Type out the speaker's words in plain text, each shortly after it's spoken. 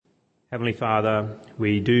Heavenly Father,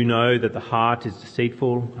 we do know that the heart is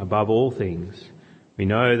deceitful above all things. We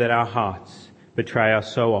know that our hearts betray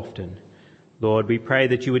us so often. Lord, we pray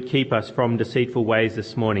that you would keep us from deceitful ways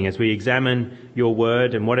this morning as we examine your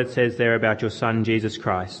word and what it says there about your Son, Jesus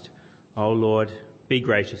Christ. Oh Lord, be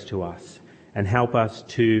gracious to us and help us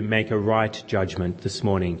to make a right judgment this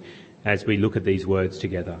morning as we look at these words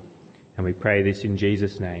together. And we pray this in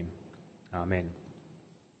Jesus' name. Amen.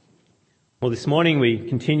 Well, this morning we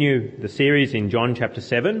continue the series in John chapter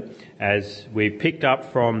 7 as we picked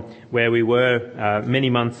up from where we were many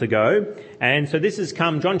months ago. And so this has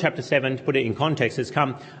come, John chapter 7, to put it in context, has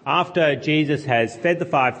come after Jesus has fed the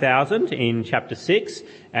 5,000 in chapter 6,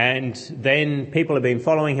 and then people have been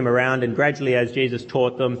following him around, and gradually as Jesus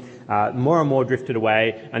taught them, more and more drifted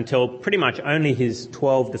away until pretty much only his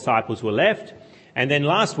 12 disciples were left. And then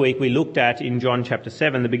last week we looked at, in John chapter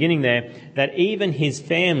 7, the beginning there, that even his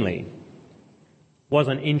family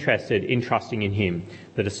wasn't interested in trusting in him.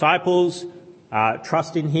 The disciples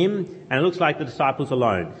trust in him, and it looks like the disciples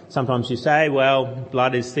alone. Sometimes you say, well,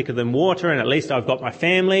 blood is thicker than water, and at least I've got my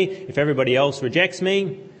family if everybody else rejects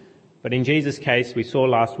me. But in Jesus' case, we saw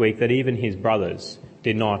last week that even his brothers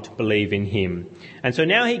did not believe in him. And so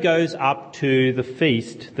now he goes up to the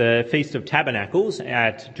Feast of Tabernacles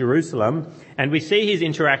at Jerusalem, and we see his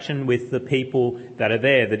interaction with the people that are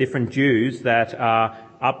there, the different Jews that are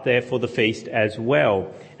up there for the feast as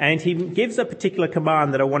well. And he gives a particular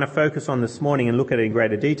command that I want to focus on this morning and look at it in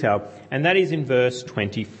greater detail, and that is in verse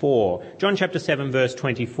 24. John chapter 7 verse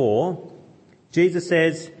 24, Jesus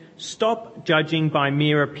says, "Stop judging by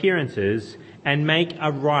mere appearances and make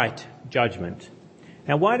a right judgment."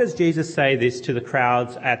 Now, why does Jesus say this to the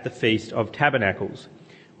crowds at the Feast of Tabernacles?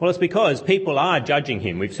 Well, it's because people are judging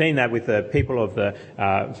him. We've seen that with the people of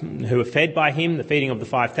who were fed by him, the feeding of the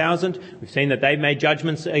 5,000. We've seen that they've made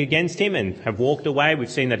judgments against him and have walked away. We've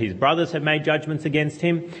seen that his brothers have made judgments against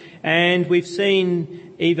him. And we've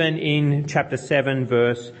seen even in chapter 7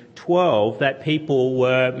 verse 12 that people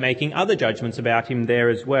were making other judgments about him there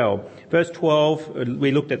as well. Verse 12,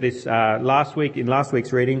 we looked at this last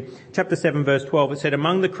week's reading. Chapter 7 verse 12, it said,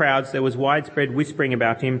 "Among the crowds there was widespread whispering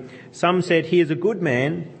about him. Some said, 'He is a good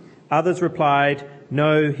man.' Others replied,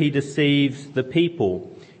 'No, he deceives the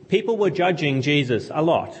people.'" People were judging Jesus a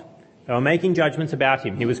lot. They were making judgments about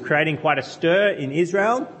him. He was creating quite a stir in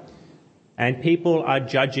Israel, and people are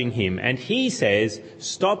judging him. And he says,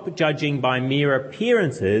 stop judging by mere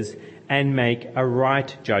appearances and make a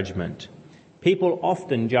right judgment. People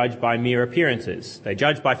often judge by mere appearances. They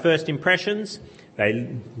judge by first impressions. They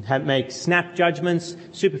make snap judgments,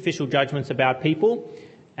 superficial judgments about people,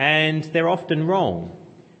 and they're often wrong.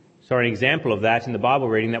 Saw an example of that in the Bible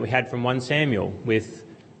reading that we had from 1 Samuel, with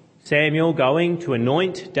Samuel going to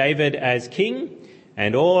anoint David as king,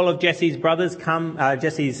 and all of Jesse's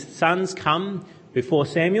sons come before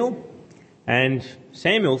Samuel, and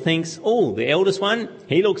Samuel thinks, oh, the eldest one,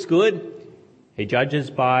 he looks good. He judges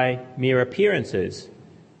by mere appearances,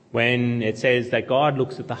 when it says that God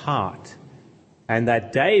looks at the heart, and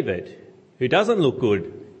that David, who doesn't look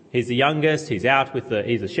good, he's the youngest, he's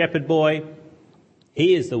a shepherd boy,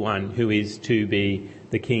 he is the one who is to be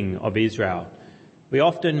the king of Israel. We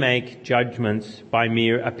often make judgments by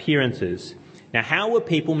mere appearances. Now, how were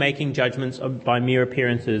people making judgments by mere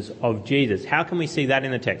appearances of Jesus? How can we see that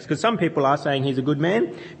in the text? Because some people are saying he's a good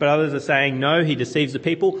man, but others are saying, no, he deceives the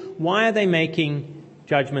people. Why are they making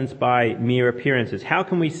judgments by mere appearances? How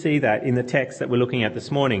can we see that in the text that we're looking at this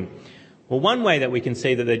morning? Well, one way that we can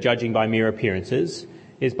see that they're judging by mere appearances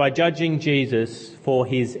is by judging Jesus for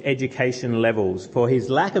his education levels, for his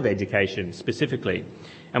lack of education specifically.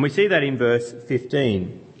 And we see that in verse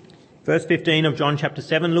 15. Verse 15 of John chapter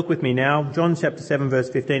 7, look with me now. John chapter 7 verse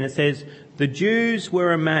 15, it says, "The Jews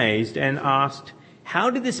were amazed and asked, 'How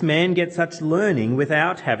did this man get such learning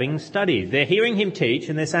without having studied?'" They're hearing him teach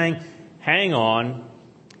and they're saying, hang on,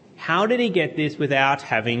 how did he get this without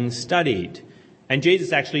having studied? And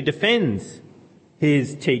Jesus actually defends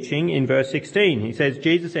his teaching in verse 16. He says,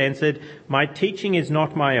 Jesus answered, "My teaching is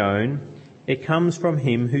not my own. It comes from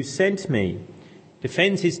him who sent me."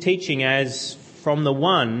 Defends his teaching as from the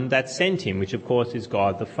one that sent him, which of course is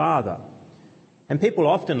God the Father. And people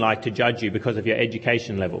often like to judge you because of your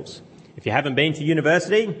education levels. If you haven't been to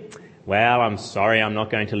university, well, I'm sorry, I'm not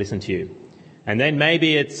going to listen to you. And then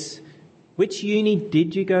maybe it's, which uni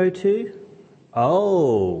did you go to?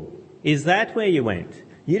 Oh, is that where you went?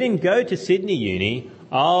 You didn't go to Sydney Uni.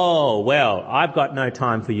 Oh, well, I've got no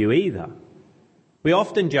time for you either. We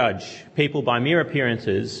often judge people by mere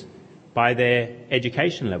appearances by their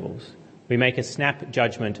education levels. We make a snap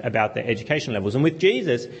judgment about their education levels. And with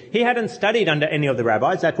Jesus, he hadn't studied under any of the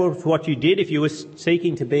rabbis. That's what you did if you were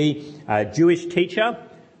seeking to be a Jewish teacher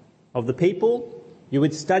of the people. You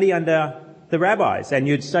would study under the rabbis, and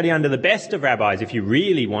you'd study under the best of rabbis if you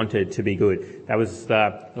really wanted to be good. That was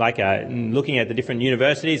looking at the different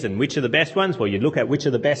universities and which are the best ones. Well, you'd look at which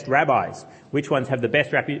are the best rabbis, which ones have the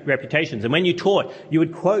best reputations. And when you taught, you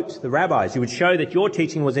would quote the rabbis. You would show that your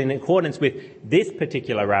teaching was in accordance with this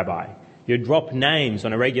particular rabbi. You'd drop names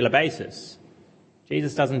on a regular basis.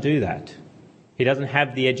 Jesus doesn't do that. He doesn't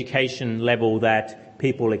have the education level that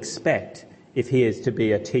people expect if he is to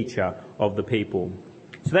be a teacher of the people.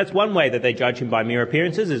 So that's one way that they judge him by mere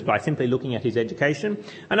appearances, is by simply looking at his education.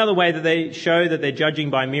 Another way that they show that they're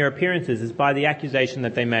judging by mere appearances is by the accusation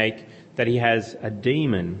that they make that he has a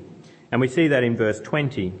demon. And we see that in verse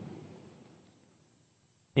 20.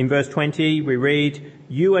 In verse 20 we read,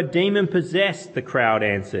 "You are demon-possessed," the crowd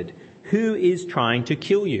answered. "Who is trying to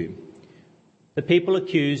kill you?" The people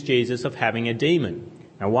accuse Jesus of having a demon.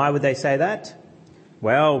 Now, why would they say that?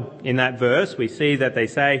 Well, in that verse, we see that they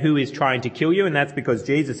say, "Who is trying to kill you?" And that's because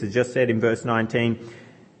Jesus has just said in verse 19,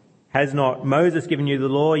 "Has not Moses given you the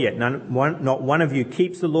law? Yet not one of you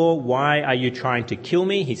keeps the law. Why are you trying to kill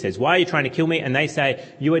me?" He says, "Why are you trying to kill me?" And they say,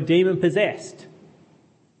 "You are demon-possessed."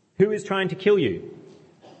 Who is trying to kill you?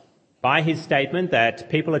 By his statement that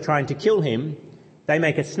people are trying to kill him, they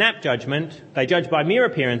make a snap judgment. They judge by mere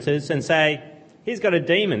appearances and say, "He's got a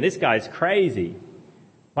demon. This guy's crazy."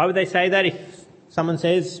 Why would they say that if someone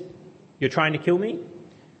says, "You're trying to kill me"?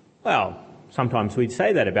 Well, sometimes we'd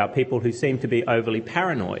say that about people who seem to be overly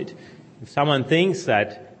paranoid. If someone thinks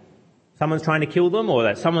that someone's trying to kill them or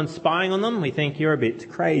that someone's spying on them, we think you're a bit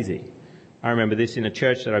crazy. I remember this in a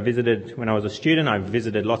church that I visited when I was a student. I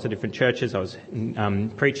visited lots of different churches. I was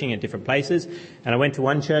preaching at different places. And I went to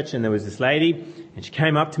one church and there was this lady and she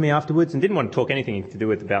came up to me afterwards and didn't want to talk anything to do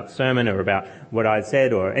with about sermon or about what I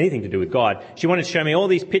said or anything to do with God. She wanted to show me all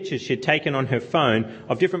these pictures she'd taken on her phone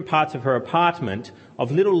of different parts of her apartment,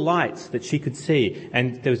 of little lights that she could see.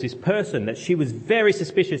 And there was this person that she was very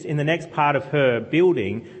suspicious in the next part of her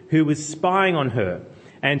building who was spying on her.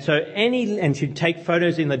 And she'd take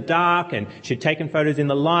photos in the dark and she'd taken photos in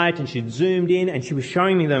the light and she'd zoomed in and she was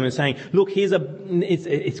showing me them and saying, "Look,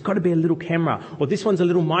 it's got to be a little camera, or this one's a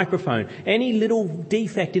little microphone. Any little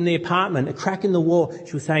defect in the apartment, a crack in the wall."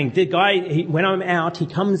 She was saying, "The guy, when I'm out, he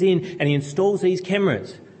comes in and he installs these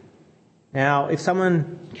cameras." Now, if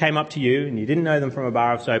someone came up to you and you didn't know them from a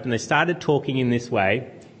bar of soap and they started talking in this way,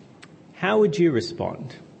 how would you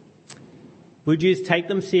respond? Would you take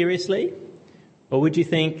them seriously? Or would you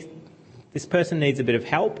think, this person needs a bit of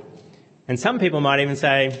help? And some people might even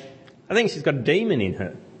say, "I think she's got a demon in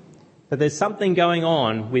her. That there's something going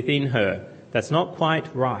on within her that's not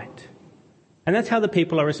quite right." And that's how the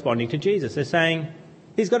people are responding to Jesus. They're saying,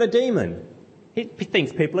 "He's got a demon. He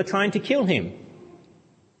thinks people are trying to kill him."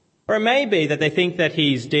 Or it may be that they think that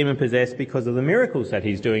he's demon-possessed because of the miracles that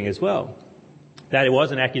he's doing as well. That it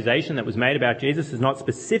was an accusation that was made about Jesus is not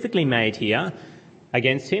specifically made here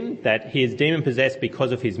against him, that he is demon-possessed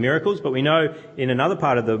because of his miracles. But we know in another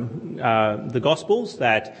part of the Gospels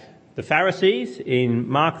that the Pharisees in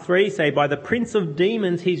Mark 3 say, by the prince of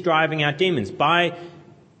demons he's driving out demons. By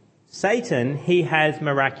Satan he has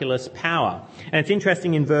miraculous power. And it's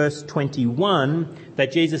interesting in verse 21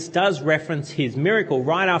 that Jesus does reference his miracle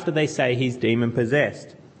right after they say he's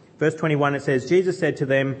demon-possessed. Verse 21 it says, "Jesus said to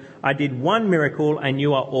them, 'I did one miracle and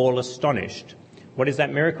you are all astonished.'" What is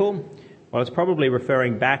that miracle? Well, it's probably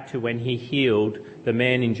referring back to when he healed the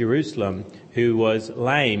man in Jerusalem who was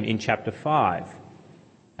lame in chapter 5.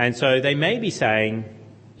 And so they may be saying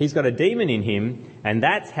he's got a demon in him and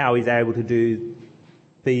that's how he's able to do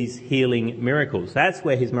these healing miracles. That's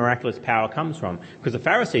where his miraculous power comes from, because the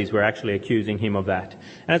Pharisees were actually accusing him of that.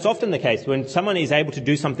 And it's often the case when someone is able to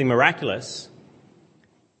do something miraculous,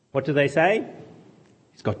 what do they say?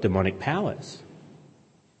 He's got demonic powers.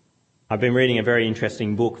 I've been reading a very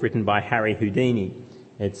interesting book written by Harry Houdini.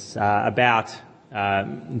 It's about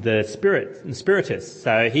the spiritists.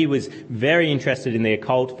 So he was very interested in the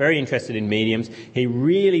occult, very interested in mediums. He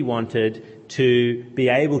really wanted to be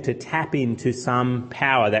able to tap into some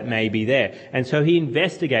power that may be there. And so he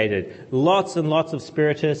investigated lots and lots of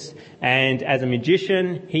spiritists, and as a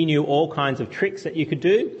magician, he knew all kinds of tricks that you could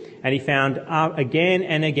do. And he found again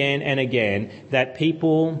and again and again that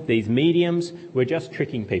people, these mediums, were just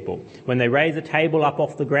tricking people. When they raise a table up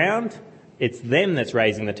off the ground, it's them that's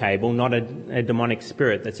raising the table, not a demonic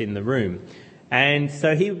spirit that's in the room. And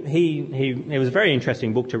so it was a very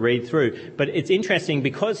interesting book to read through. But it's interesting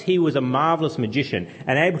because he was a marvellous magician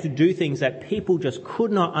and able to do things that people just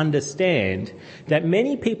could not understand, that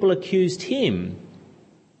many people accused him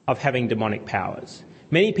of having demonic powers.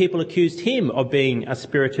 Many people accused him of being a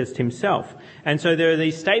spiritist himself. And so there are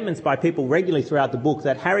these statements by people regularly throughout the book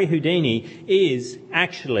that Harry Houdini is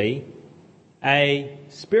actually a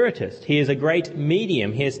spiritist. He is a great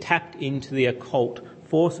medium. He has tapped into the occult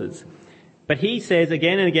forces. But he says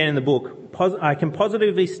again and again in the book, I can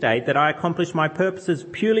positively state that I accomplish my purposes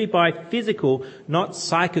purely by physical, not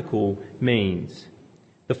psychical means.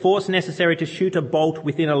 The force necessary to shoot a bolt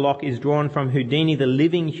within a lock is drawn from Houdini, the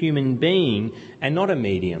living human being, and not a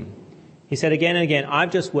medium. He said again and again,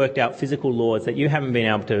 I've just worked out physical laws that you haven't been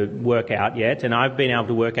able to work out yet, and I've been able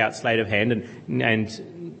to work out sleight of hand,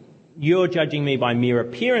 and you're judging me by mere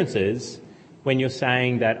appearances when you're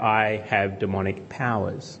saying that I have demonic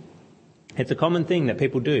powers. It's a common thing that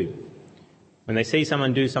people do. When they see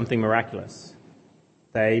someone do something miraculous,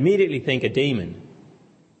 they immediately think a demon.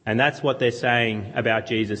 And that's what they're saying about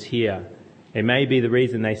Jesus here. It may be the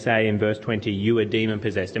reason they say in verse 20, you are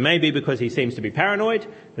demon-possessed. It may be because he seems to be paranoid.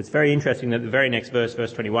 It's very interesting that the very next verse,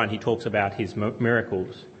 verse 21, he talks about his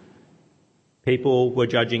miracles. People were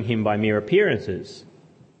judging him by mere appearances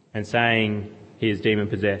and saying he is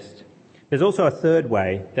demon-possessed. There's also a third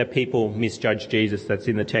way that people misjudge Jesus that's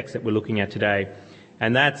in the text that we're looking at today,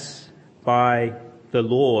 and that's by the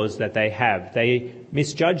laws that they have. They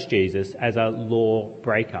misjudge Jesus as a law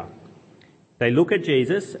breaker. They look at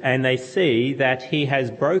Jesus and they see that he has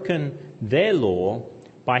broken their law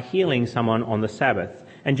by healing someone on the Sabbath.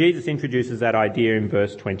 And Jesus introduces that idea in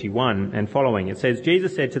verse 21 and following. It says,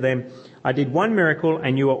 Jesus said to them, I did one miracle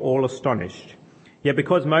and you are all astonished. Yet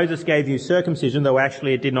because Moses gave you circumcision, though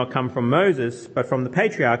actually it did not come from Moses, but from the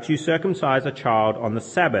patriarchs, you circumcise a child on the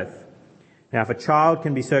Sabbath. Now if a child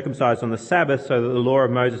can be circumcised on the Sabbath so that the law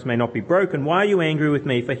of Moses may not be broken, why are you angry with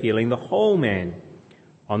me for healing the whole man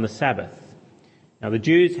on the Sabbath? Now the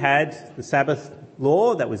Jews had the Sabbath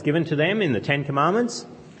law that was given to them in the Ten Commandments,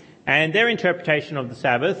 and their interpretation of the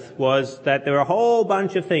Sabbath was that there were a whole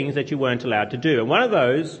bunch of things that you weren't allowed to do. And one of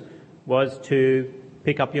those was to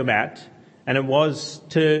pick up your mat, and it was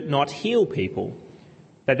to not heal people.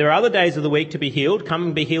 That there are other days of the week to be healed. Come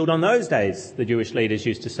and be healed on those days, the Jewish leaders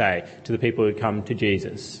used to say to the people who had come to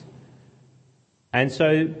Jesus. And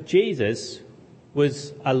so Jesus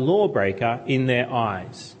was a lawbreaker in their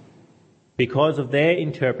eyes because of their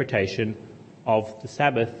interpretation of the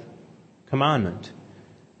Sabbath commandment.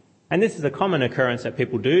 And this is a common occurrence that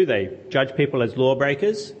people do. They judge people as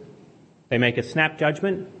lawbreakers. They make a snap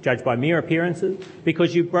judgment, judged by mere appearances,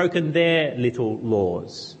 because you've broken their little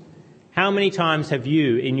laws. How many times have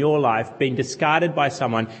you in your life been discarded by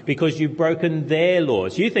someone because you've broken their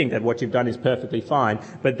laws? You think that what you've done is perfectly fine,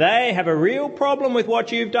 but they have a real problem with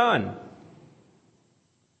what you've done.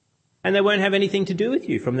 And they won't have anything to do with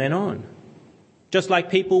you from then on. Just like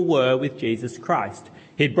people were with Jesus Christ.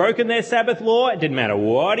 He'd broken their Sabbath law. It didn't matter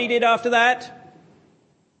what he did after that.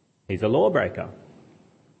 He's a lawbreaker.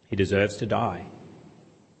 He deserves to die.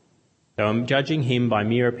 So I'm judging him by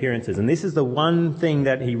mere appearances. And this is the one thing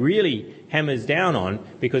that he really hammers down on,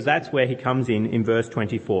 because that's where he comes in verse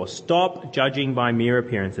 24. Stop judging by mere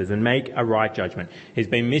appearances and make a right judgment. He's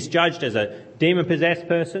been misjudged as a demon-possessed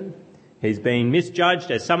person. He's been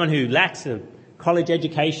misjudged as someone who lacks a college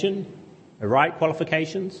education, the right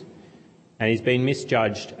qualifications. And he's been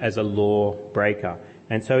misjudged as a law breaker.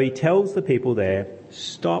 And so he tells the people there,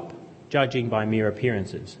 stop judging by mere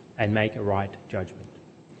appearances and make a right judgment.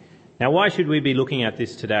 Now, why should we be looking at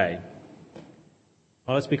this today?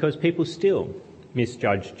 Well, it's because people still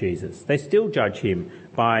misjudge Jesus. They still judge him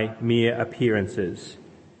by mere appearances.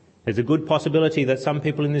 There's a good possibility that some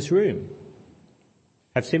people in this room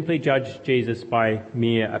have simply judged Jesus by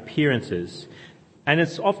mere appearances. And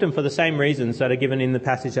it's often for the same reasons that are given in the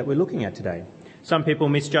passage that we're looking at today. Some people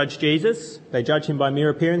misjudge Jesus. They judge him by mere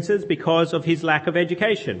appearances because of his lack of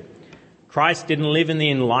education. Christ didn't live in the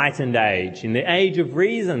enlightened age, in the age of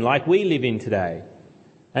reason like we live in today.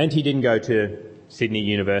 And he didn't go to Sydney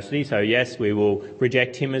University, so yes, we will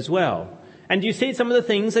reject him as well. And you see some of the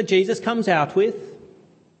things that Jesus comes out with?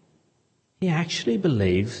 He actually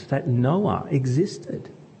believes that Noah existed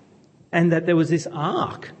and that there was this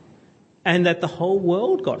ark and that the whole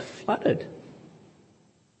world got flooded.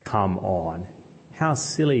 Come on, how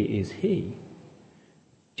silly is he?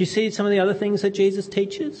 Do you see some of the other things that Jesus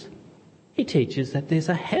teaches? He teaches that there's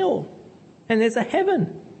a hell and there's a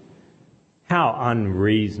heaven. How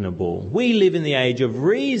unreasonable. We live in the age of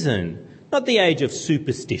reason, not the age of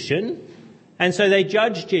superstition And so they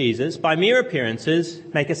judge Jesus by mere appearances,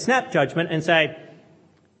 make a snap judgment and say,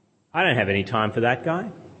 I don't have any time for that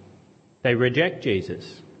guy. They reject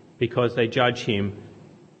Jesus because they judge him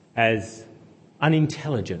as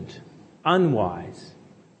unintelligent, unwise,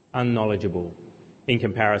 unknowledgeable in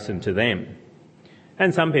comparison to them.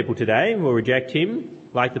 And some people today will reject him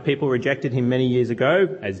like the people rejected him many years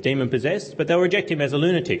ago as demon-possessed, but they'll reject him as a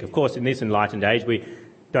lunatic. Of course, in this enlightened age, we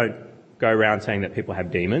don't go around saying that people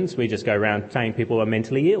have demons. We just go around saying people are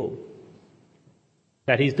mentally ill,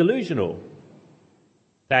 that he's delusional,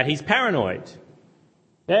 that he's paranoid.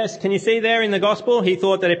 Yes, can you see there in the gospel? He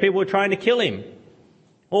thought that if people were trying to kill him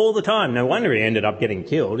all the time. No wonder he ended up getting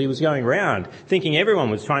killed. He was going around thinking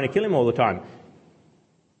everyone was trying to kill him all the time.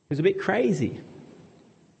 He was a bit crazy.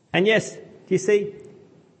 And yes, do you see,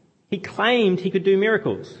 he claimed he could do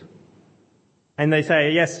miracles. And they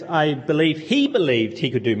say, yes, I believe he believed he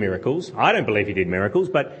could do miracles. I don't believe he did miracles,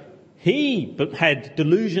 but he had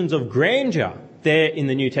delusions of grandeur there in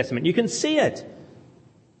the New Testament. You can see it.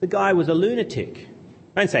 The guy was a lunatic.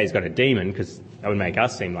 I don't say he's got a demon because that would make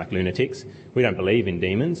us seem like lunatics. We don't believe in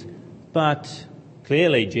demons. But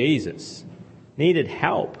clearly Jesus needed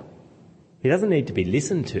help. He doesn't need to be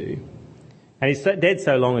listened to. And he's dead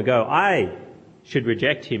so long ago, I should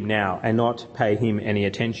reject him now and not pay him any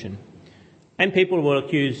attention. And people will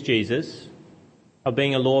accuse Jesus of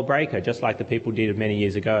being a lawbreaker, just like the people did many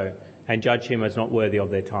years ago, and judge him as not worthy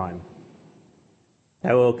of their time.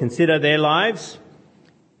 They will consider their lives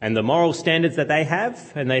and the moral standards that they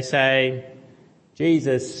have, and they say,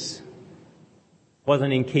 Jesus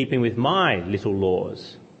wasn't in keeping with my little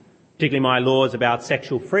laws, particularly my laws about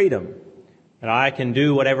sexual freedom, that I can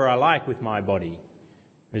do whatever I like with my body.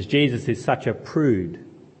 Because Jesus is such a prude.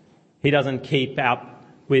 He doesn't keep up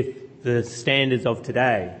with the standards of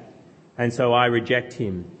today. And so I reject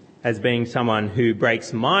him as being someone who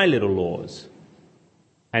breaks my little laws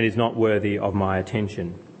and is not worthy of my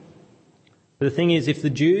attention. But the thing is, if the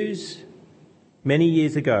Jews many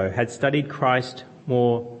years ago had studied Christ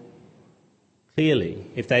more clearly,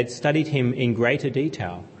 if they'd studied him in greater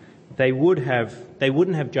detail, they wouldn't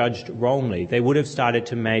have judged wrongly. They would have started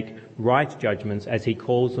to make right judgments as he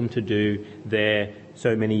calls them to do there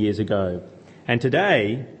so many years ago. And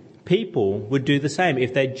today, people would do the same.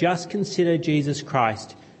 If they just consider Jesus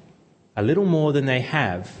Christ a little more than they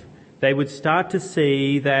have, they would start to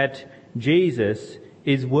see that Jesus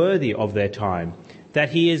is worthy of their time, that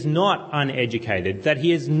he is not uneducated, that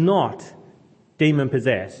he is not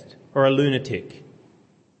demon-possessed or a lunatic,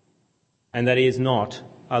 and that he is not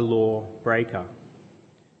a lawbreaker.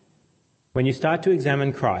 When you start to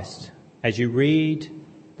examine Christ, as you read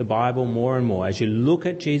the Bible more and more, as you look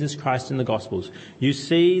at Jesus Christ in the Gospels, you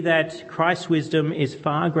see that Christ's wisdom is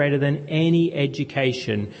far greater than any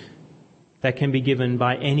education that can be given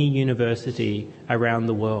by any university around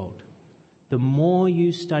the world. The more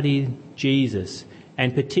you study Jesus,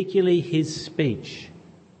 and particularly his speech,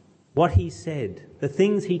 what he said, the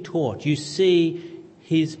things he taught, you see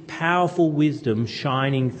his powerful wisdom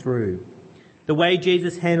shining through. The way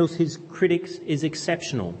Jesus handles his critics is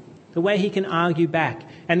exceptional. The way he can argue back,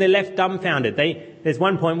 and they're left dumbfounded. There's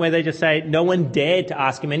one point where they just say no one dared to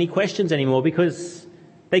ask him any questions anymore because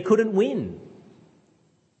they couldn't win.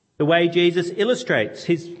 The way Jesus illustrates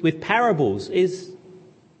with parables is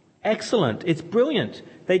excellent. It's brilliant.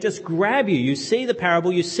 They just grab you. You see the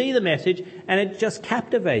parable, you see the message, and it just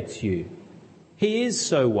captivates you. He is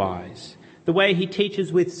so wise. The way he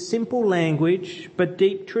teaches with simple language but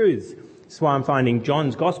deep truths. That's why I'm finding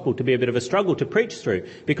John's Gospel to be a bit of a struggle to preach through,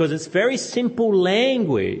 because it's very simple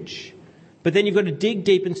language, but then you've got to dig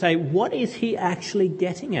deep and say, what is he actually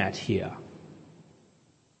getting at here?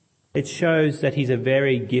 It shows that he's a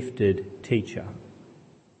very gifted teacher.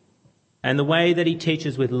 And the way that he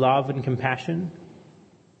teaches with love and compassion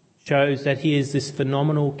shows that he is this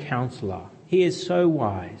phenomenal counsellor. He is so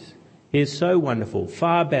wise. He is so wonderful,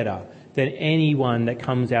 far better than anyone that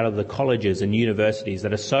comes out of the colleges and universities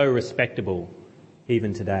that are so respectable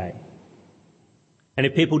even today. And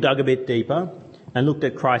if people dug a bit deeper and looked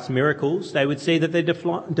at Christ's miracles, they would see that they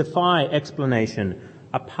defy explanation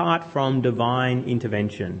apart from divine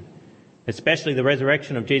intervention, especially the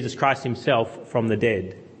resurrection of Jesus Christ himself from the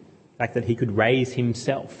dead, the fact that he could raise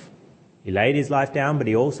himself. He laid his life down, but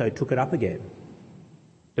he also took it up again.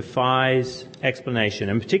 Defies explanation,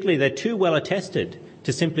 and particularly they're too well attested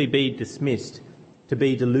to simply be dismissed, to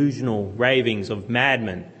be delusional ravings of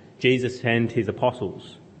madmen, Jesus and his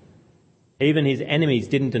apostles. Even his enemies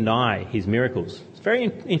didn't deny his miracles. It's a very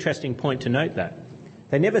interesting point to note that.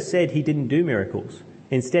 They never said he didn't do miracles.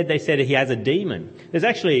 Instead, they said he has a demon.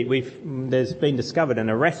 There's been discovered an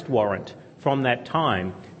arrest warrant from that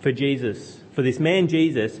time for Jesus for this man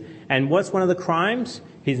Jesus. And what's one of the crimes?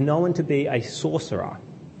 He's known to be a sorcerer.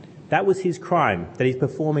 That was his crime, that he's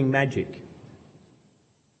performing magic.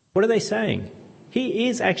 What are they saying? He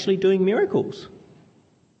is actually doing miracles.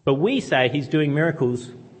 But we say he's doing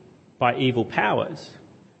miracles by evil powers.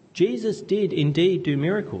 Jesus did indeed do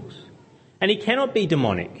miracles. And he cannot be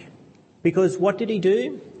demonic, because what did he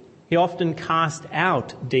do? He often cast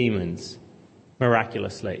out demons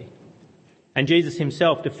miraculously. And Jesus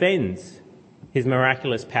himself defends his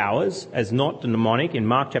miraculous powers as not demonic. In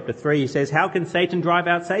Mark chapter 3, he says, "How can Satan drive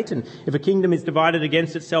out Satan? If a kingdom is divided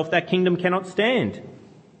against itself, that kingdom cannot stand.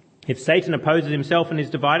 If Satan opposes himself and is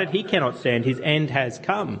divided, he cannot stand. His end has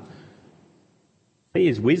come." See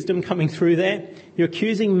his wisdom coming through there? You're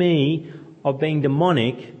accusing me of being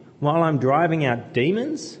demonic while I'm driving out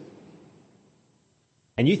demons?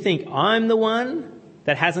 And you think I'm the one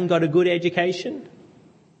that hasn't got a good education?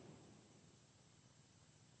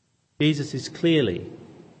 Jesus is clearly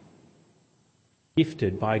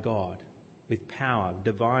gifted by God with power,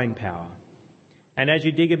 divine power. And as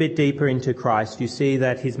you dig a bit deeper into Christ, you see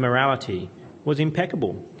that his morality was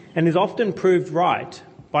impeccable and is often proved right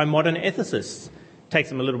by modern ethicists. It takes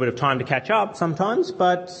them a little bit of time to catch up sometimes,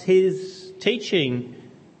 but his teaching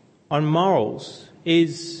on morals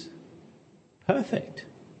is perfect.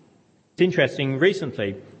 It's interesting,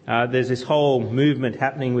 recently there's this whole movement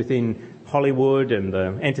happening within Hollywood and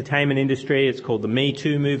the entertainment industry. It's called the Me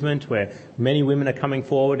Too movement, where many women are coming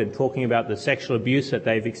forward and talking about the sexual abuse that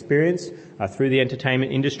they've experienced through the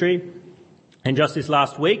entertainment industry. And just this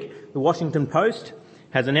last week, the Washington Post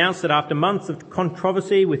has announced that after months of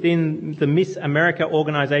controversy within the Miss America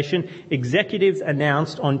organisation, executives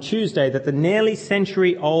announced on Tuesday that the nearly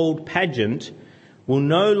century-old pageant will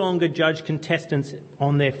no longer judge contestants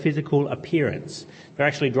on their physical appearance. They're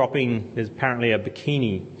actually dropping, there's apparently a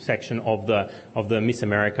bikini section of the Miss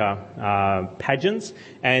America pageants,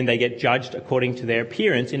 and they get judged according to their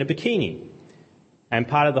appearance in a bikini. And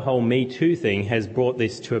part of the whole Me Too thing has brought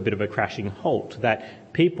this to a bit of a crashing halt,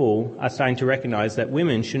 that people are starting to recognise that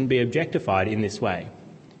women shouldn't be objectified in this way.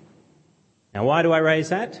 Now, why do I raise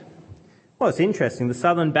that? Well, it's interesting. The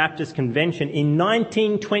Southern Baptist Convention in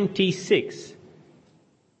 1926,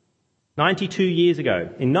 92 years ago,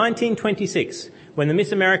 in 1926, when the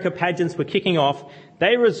Miss America pageants were kicking off,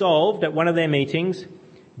 they resolved at one of their meetings,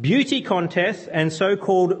 beauty contests and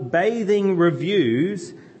so-called bathing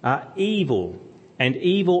reviews are evil and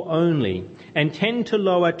evil only, and tend to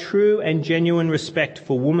lower true and genuine respect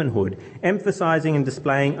for womanhood, emphasising and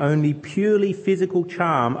displaying only purely physical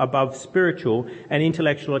charm above spiritual and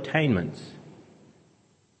intellectual attainments.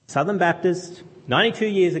 Southern Baptists, 92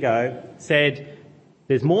 years ago, said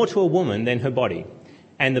there's more to a woman than her body.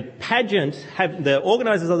 And the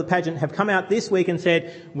organisers of the pageant have come out this week and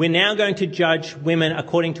said, we're now going to judge women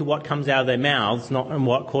according to what comes out of their mouths, not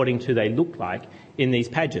according to they look like in these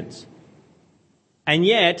pageants. And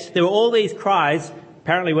yet, there were all these cries,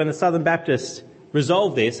 apparently when the Southern Baptists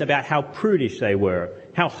resolved this, about how prudish they were,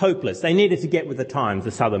 how hopeless. They needed to get with the times,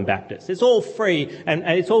 the Southern Baptists. It's all free and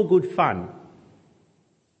it's all good fun.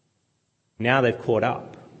 Now they've caught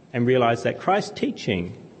up and realised that Christ's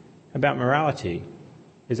teaching about morality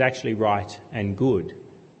is actually right and good.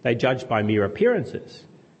 They judge by mere appearances.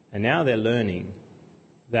 And now they're learning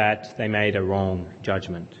that they made a wrong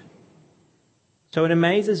judgment. So it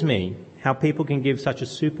amazes me how people can give such a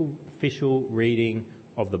superficial reading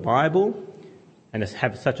of the Bible and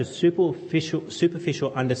have such a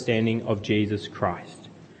superficial understanding of Jesus Christ.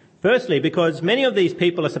 Firstly, because many of these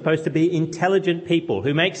people are supposed to be intelligent people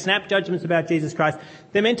who make snap judgments about Jesus Christ.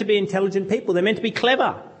 They're meant to be intelligent people. They're meant to be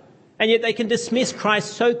clever. And yet they can dismiss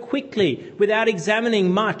Christ so quickly without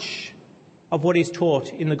examining much of what is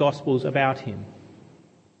taught in the Gospels about him.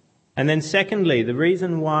 And then secondly, the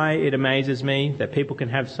reason why it amazes me that people can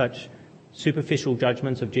have such superficial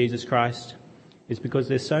judgments of Jesus Christ is because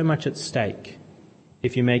there's so much at stake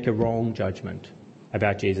if you make a wrong judgment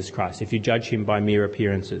about Jesus Christ, if you judge him by mere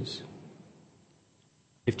appearances.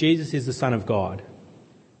 If Jesus is the Son of God,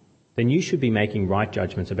 then you should be making right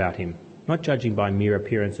judgments about him, not judging by mere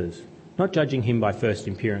appearances, not judging him by first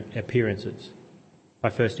appearances, by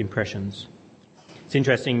first impressions. It's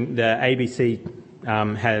interesting, the ABC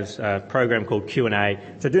has a program called Q&A,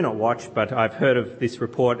 which I do not watch, but I've heard of this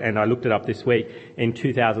report and I looked it up this week. In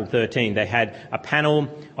 2013, they had a panel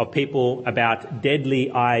of people about deadly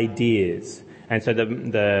ideas. And so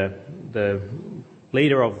the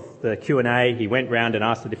leader of the Q&A, he went round and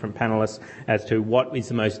asked the different panellists as to what is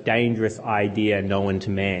the most dangerous idea known to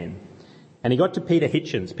man. And he got to Peter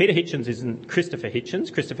Hitchens. Peter Hitchens isn't Christopher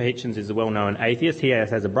Hitchens. Christopher Hitchens is a well-known atheist. He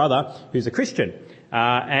has a brother who's a Christian.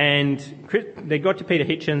 And they got to Peter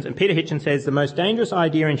Hitchens, and Peter Hitchens says the most dangerous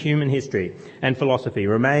idea in human history and philosophy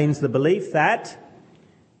remains the belief that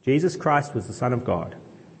Jesus Christ was the Son of God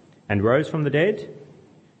and rose from the dead,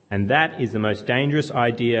 and that is the most dangerous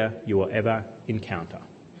idea you will ever encounter.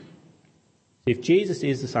 If Jesus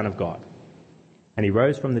is the Son of God and he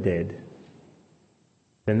rose from the dead,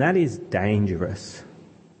 then that is dangerous.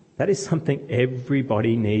 That is something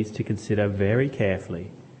everybody needs to consider very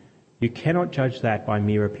carefully. You cannot judge that by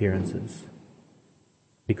mere appearances,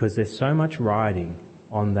 because there's so much riding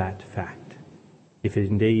on that fact, if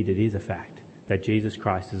indeed it is a fact, that Jesus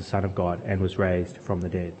Christ is the Son of God and was raised from the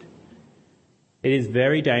dead. It is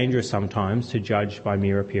very dangerous sometimes to judge by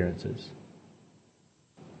mere appearances.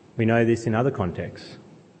 We know this in other contexts.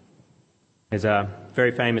 There's a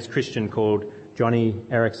very famous Christian called Johnny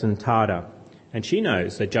Erickson Tada, and she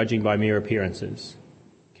knows that judging by mere appearances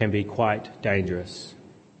can be quite dangerous.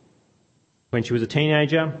 When she was a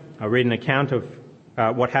teenager, I read an account of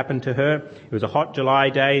what happened to her. It was a hot July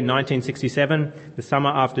day in 1967, the summer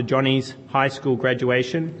after Johnny's high school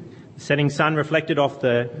graduation. The setting sun reflected off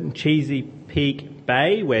the Cheesy Peak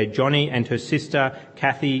Bay where Johnny and her sister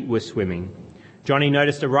Kathy were swimming. Johnny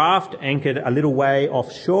noticed a raft anchored a little way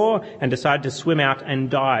offshore and decided to swim out and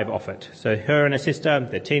dive off it. So her and her sister,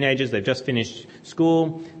 they're teenagers, they've just finished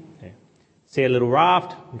school, they see a little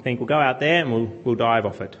raft, and think, we'll go out there and we'll dive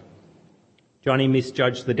off it. Johnny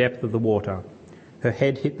misjudged the depth of the water. Her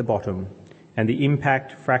head hit the bottom, and the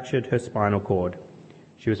impact fractured her spinal cord.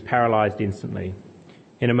 She was paralysed instantly.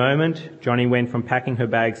 In a moment, Johnny went from packing her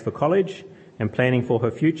bags for college and planning for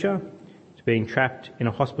her future to being trapped in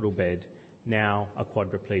a hospital bed, now a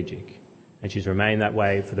quadriplegic, and she's remained that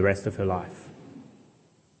way for the rest of her life.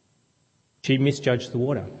 She misjudged the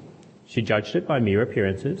water. She judged it by mere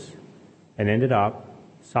appearances and ended up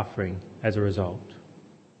suffering as a result.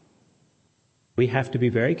 We have to be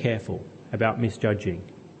very careful about misjudging,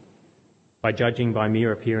 by judging by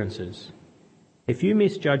mere appearances. If you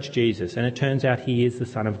misjudge Jesus and it turns out he is the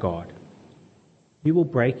Son of God, you will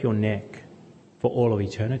break your neck for all of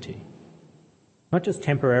eternity. Not just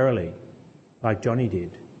temporarily, like Johnny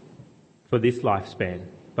did, for this lifespan,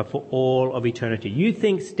 but for all of eternity. You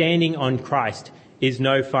think standing on Christ is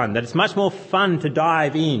no fun, that it's much more fun to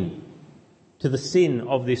dive in to the sin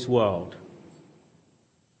of this world.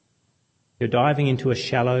 You're diving into a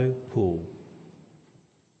shallow pool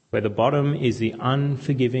where the bottom is the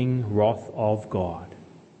unforgiving wrath of God.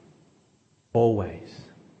 Always.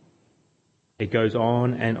 It goes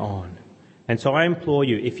on and on. And so I implore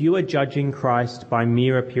you, if you are judging Christ by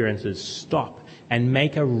mere appearances, stop and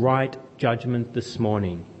make a right judgment this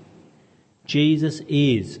morning. Jesus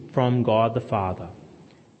is from God the Father.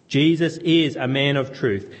 Jesus is a man of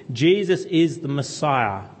truth. Jesus is the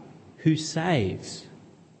Messiah who saves,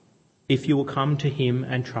 if you will come to him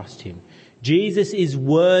and trust him. Jesus is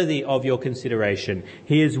worthy of your consideration.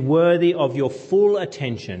 He is worthy of your full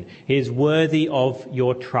attention. He is worthy of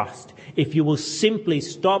your trust. If you will simply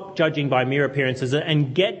stop judging by mere appearances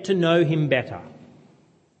and get to know him better,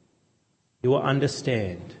 you will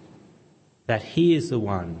understand that he is the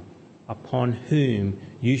one upon whom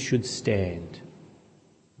you should stand,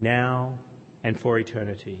 now and for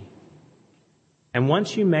eternity. And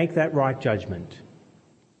once you make that right judgment,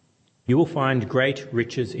 you will find great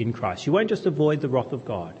riches in Christ. You won't just avoid the wrath of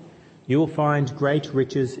God. You will find great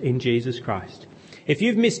riches in Jesus Christ. If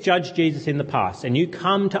you've misjudged Jesus in the past and you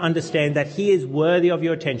come to understand that he is worthy of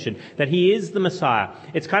your attention, that he is the Messiah,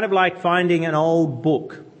 it's kind of like finding an old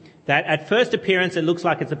book that at first appearance it looks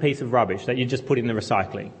like it's a piece of rubbish that you just put in the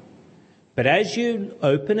recycling. But as you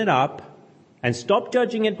open it up and stop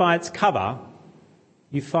judging it by its cover,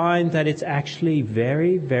 you find that it's actually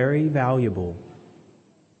very, very valuable,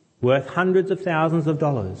 worth hundreds of thousands of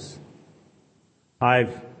dollars.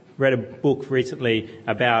 I've read a book recently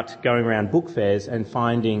about going around book fairs and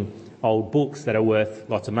finding old books that are worth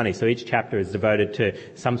lots of money. So each chapter is devoted to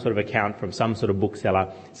some sort of account from some sort of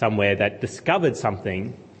bookseller somewhere that discovered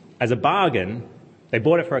something as a bargain. They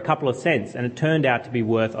bought it for a couple of cents and it turned out to be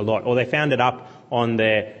worth a lot. Or they found it up on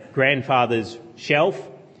their grandfather's shelf.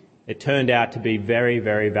 It turned out to be very,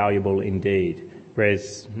 very valuable indeed.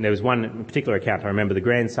 Whereas there was one particular account, I remember the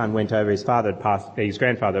grandson went over, his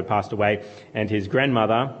grandfather had passed away, and his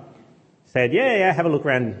grandmother said, yeah, have a look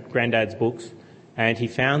around Granddad's books. And he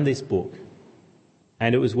found this book,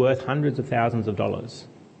 and it was worth hundreds of thousands of dollars.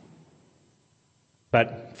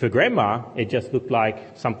 But for Grandma, it just looked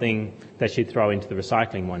like something that she'd throw into the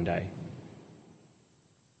recycling one day.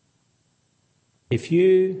 If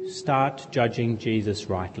you start judging Jesus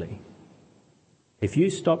rightly, If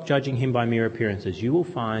you stop judging him by mere appearances, you will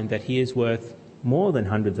find that he is worth more than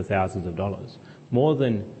hundreds of thousands of dollars, more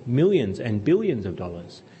than millions and billions of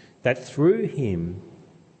dollars, that through him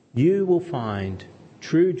you will find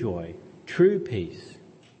true joy, true peace,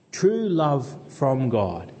 true love from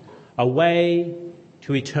God, a way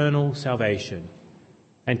to eternal salvation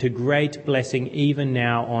and to great blessing even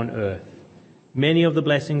now on earth. Many of the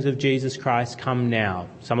blessings of Jesus Christ come now.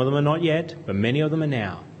 Some of them are not yet, but many of them are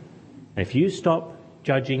now. And if you stop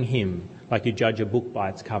judging him like you judge a book by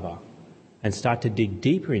its cover and start to dig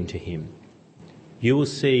deeper into him, you will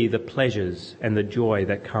see the pleasures and the joy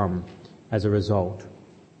that come as a result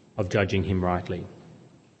of judging him rightly.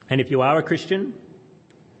 And if you are a Christian,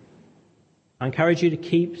 I encourage you to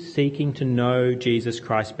keep seeking to know Jesus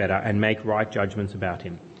Christ better and make right judgments about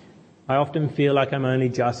him. I often feel like I'm only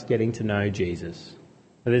just getting to know Jesus.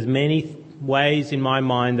 But there's many ways in my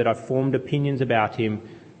mind that I've formed opinions about him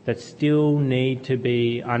that still need to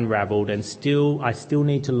be unravelled, and I still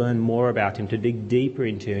need to learn more about him, to dig deeper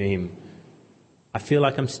into him. I feel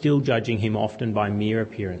like I'm still judging him often by mere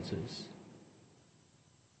appearances.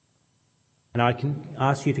 And I can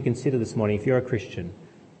ask you to consider this morning, if you're a Christian,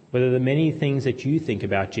 whether the many things that you think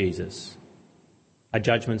about Jesus are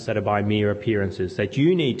judgments that are by mere appearances, that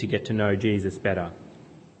you need to get to know Jesus better.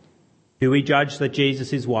 Do we judge that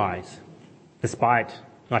Jesus is wise, despite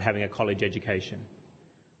not having a college education?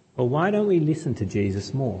 Well, why don't we listen to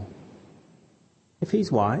Jesus more? If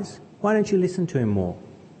he's wise, why don't you listen to him more?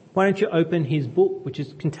 Why don't you open his book, which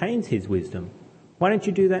contains his wisdom? Why don't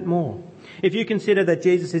you do that more? If you consider that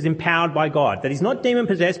Jesus is empowered by God, that he's not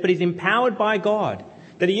demon-possessed, but he's empowered by God,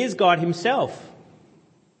 that he is God himself,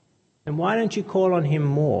 then why don't you call on him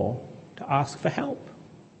more to ask for help?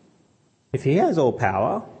 If he has all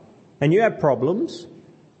power and you have problems,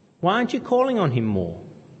 why aren't you calling on him more?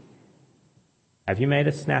 Have you made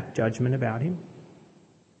a snap judgment about him?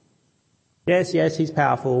 Yes, he's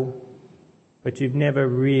powerful, but you've never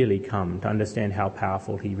really come to understand how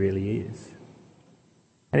powerful he really is.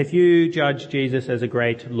 And if you judge Jesus as a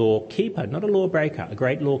great law keeper, not a law breaker, a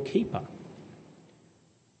great law keeper,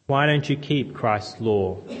 why don't you keep Christ's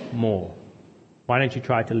law more? Why don't you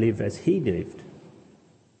try to live as he lived?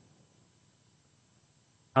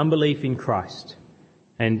 Unbelief in Christ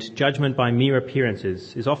and judgment by mere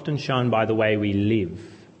appearances is often shown by the way we live.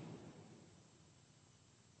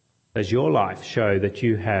 Does your life show that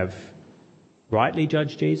you have rightly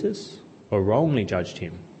judged Jesus or wrongly judged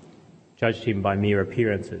him by mere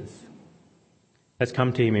appearances? Let's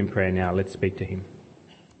come to him in prayer now. Let's speak to him.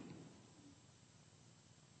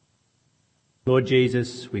 Lord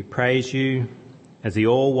Jesus, we praise you as the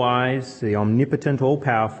all-wise, the omnipotent,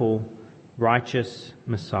 all-powerful, righteous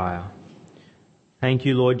Messiah. Thank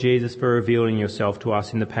you, Lord Jesus, for revealing yourself to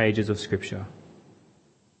us in the pages of Scripture.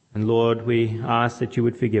 And Lord, we ask that you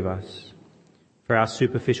would forgive us for our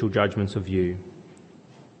superficial judgments of you.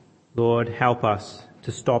 Lord, help us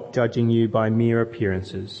to stop judging you by mere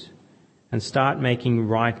appearances and start making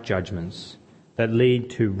right judgments that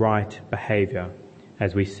lead to right behaviour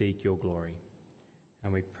as we seek your glory.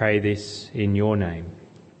 And we pray this in your name.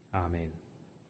 Amen.